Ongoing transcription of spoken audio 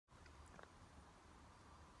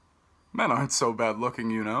Men aren't so bad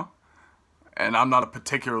looking, you know. And I'm not a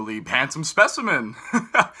particularly handsome specimen.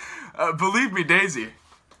 Believe me, Daisy.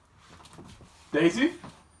 Daisy?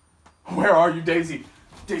 Where are you, Daisy?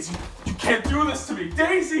 Daisy, you can't do this to me.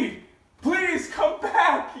 Daisy! Please, come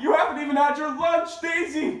back! You haven't even had your lunch,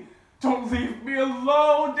 Daisy! Don't leave me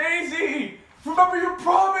alone, Daisy! Remember your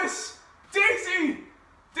promise! Daisy!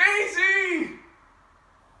 Daisy!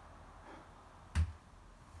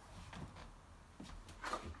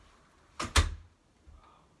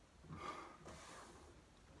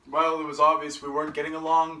 Well, it was obvious we weren't getting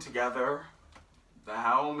along together. The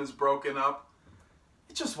home is broken up.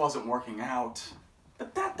 It just wasn't working out.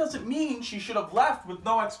 But that doesn't mean she should have left with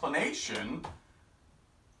no explanation.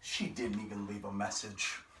 She didn't even leave a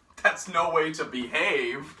message. That's no way to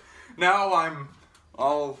behave. Now I'm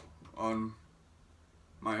all on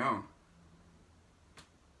my own.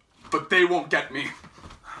 But they won't get me.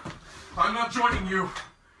 I'm not joining you.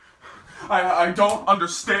 I don't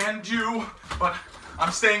understand you, but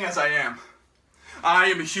I'm staying as I am. I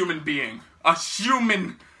am a human being. A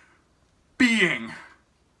human being.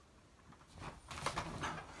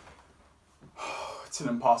 It's an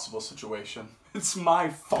impossible situation. It's my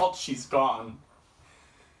fault she's gone.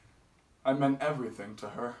 I meant everything to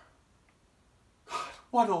her. God,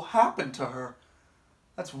 what'll happen to her?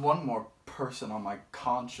 That's one more person on my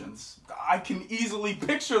conscience. I can easily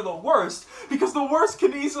picture the worst, because the worst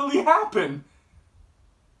can easily happen.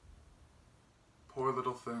 Poor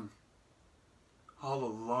little thing. All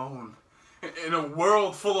alone. In a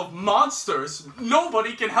world full of monsters.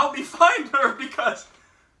 Nobody can help me find her because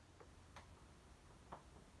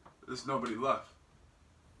there's nobody left.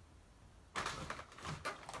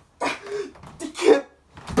 I can't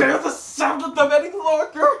bear the sound of them any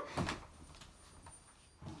longer.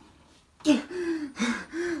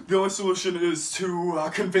 The only solution is to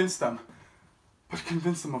convince them. But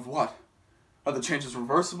convince them of what? Are the changes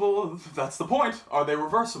reversible? That's the point. Are they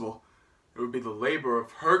reversible? It would be the labor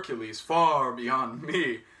of Hercules far beyond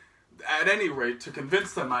me. At any rate, to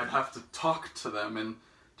convince them, I'd have to talk to them, and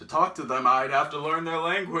to talk to them, I'd have to learn their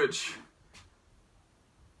language.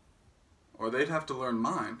 Or they'd have to learn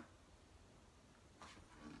mine.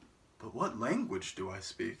 But what language do I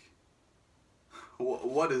speak?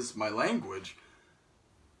 What is my language?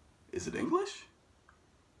 Is it English?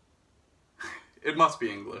 It must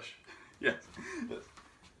be English. Yes.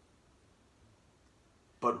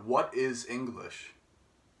 But what is English?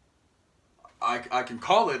 I can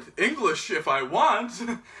call it English if I want.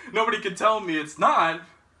 Nobody can tell me it's not.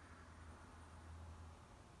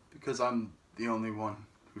 Because I'm the only one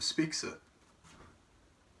who speaks it.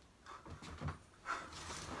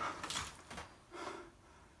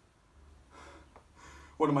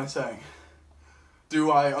 What am I saying?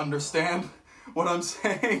 Do I understand what I'm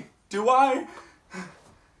saying? Do I?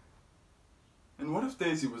 And what if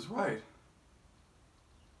Daisy was right?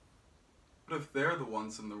 What if they're the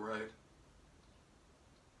ones in the right?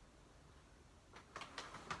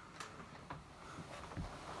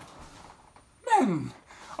 Men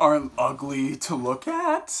aren't ugly to look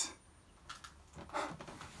at.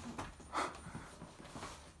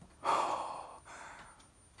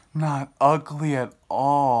 Not ugly at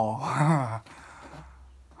all.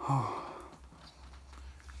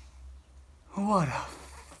 What a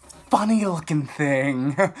funny looking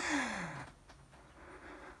thing.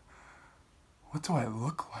 What do I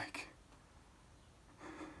look like?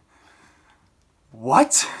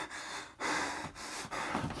 What?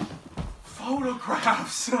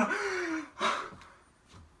 Photographs!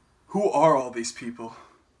 Who are all these people?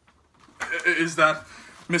 Is that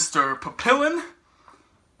Mr. Papillon?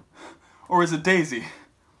 Or is it Daisy?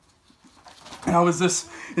 Now is this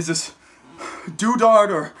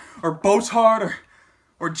Doodart or Botard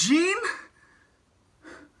or Jean?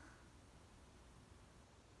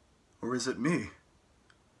 Or is it me?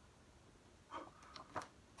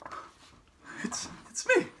 It's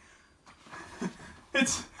me.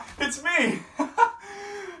 It's me.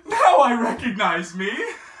 Now I recognize me.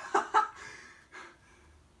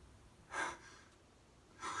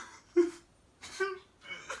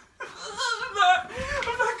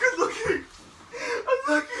 I'm not good looking. I'm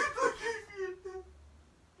not good looking.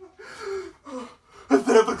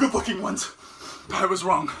 They're the good looking ones. I was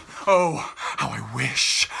wrong. Oh, how I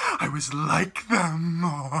wish I was like them.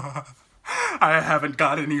 I haven't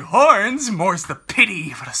got any horns, more's the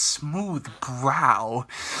pity, but a smooth brow.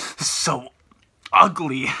 So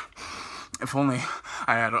ugly. If only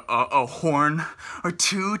I had a horn or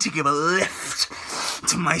two to give a lift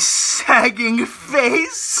to my sagging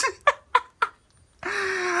face.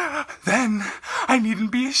 Then I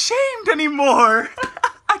needn't be ashamed anymore.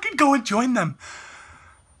 I could go and join them.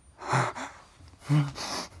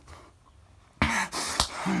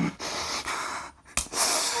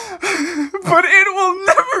 But it will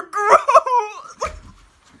never grow!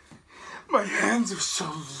 My hands are so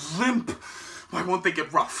limp. Why won't they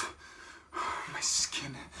get rough? My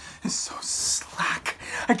skin is so slack.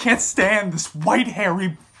 I can't stand this white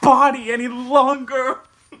hairy body any longer.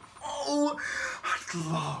 Oh, I'd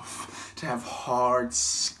love to have hard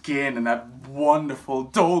skin and that wonderful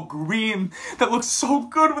dull green that looks so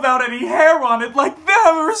good without any hair on it like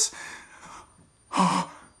theirs.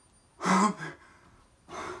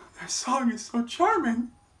 Their song is so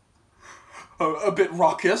charming. A bit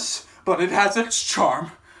raucous, but it has its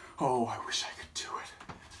charm. Oh, I wish I could do it.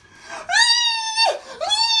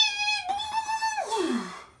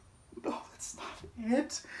 No, that's not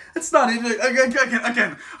it. That's not it.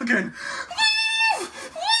 Again.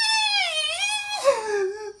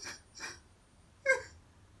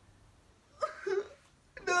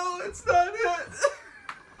 No, it's not it.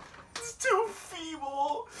 It's too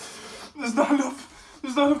feeble. There's not enough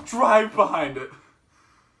drive behind it.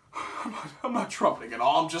 I'm not trumpeting at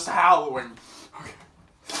all. I'm just howling. Okay.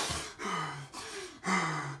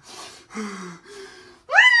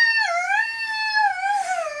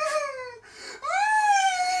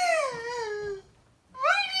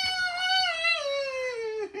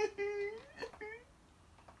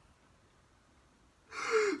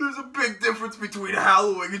 There's a big difference between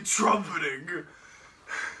howling and trumpeting.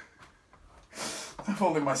 I've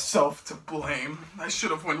only myself to blame. I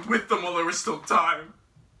should have went with them while there was still time.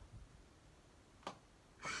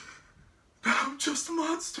 Now I'm just a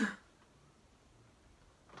monster.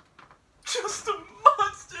 Just a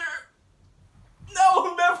monster. No,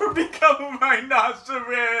 I'll never become a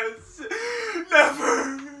rhinoceros.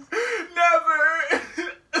 Never.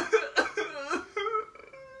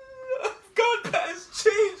 I've gone past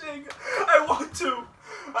changing. I want to.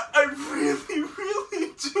 I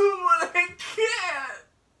really do, but I can't.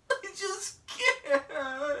 I just can't.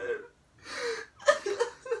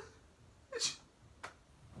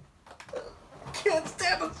 I can't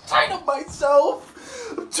stand the sight of myself.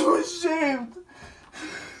 I'm too ashamed.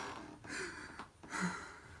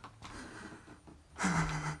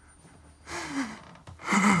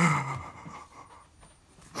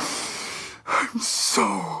 I'm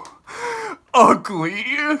so ugly.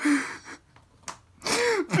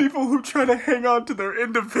 People who try to hang on to their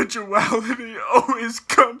individuality always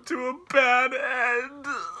come to a bad end.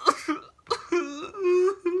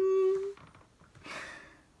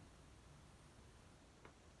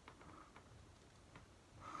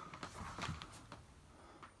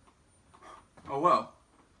 Oh well,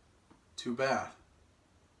 too bad.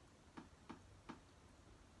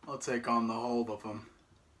 I'll take on the whole of them.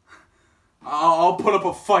 I'll put up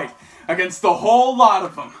a fight against the whole lot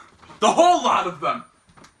of them. The whole lot of them!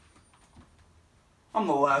 I'm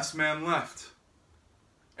the last man left.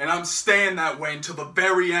 And I'm staying that way until the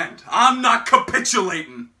very end. I'm not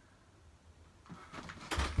capitulating!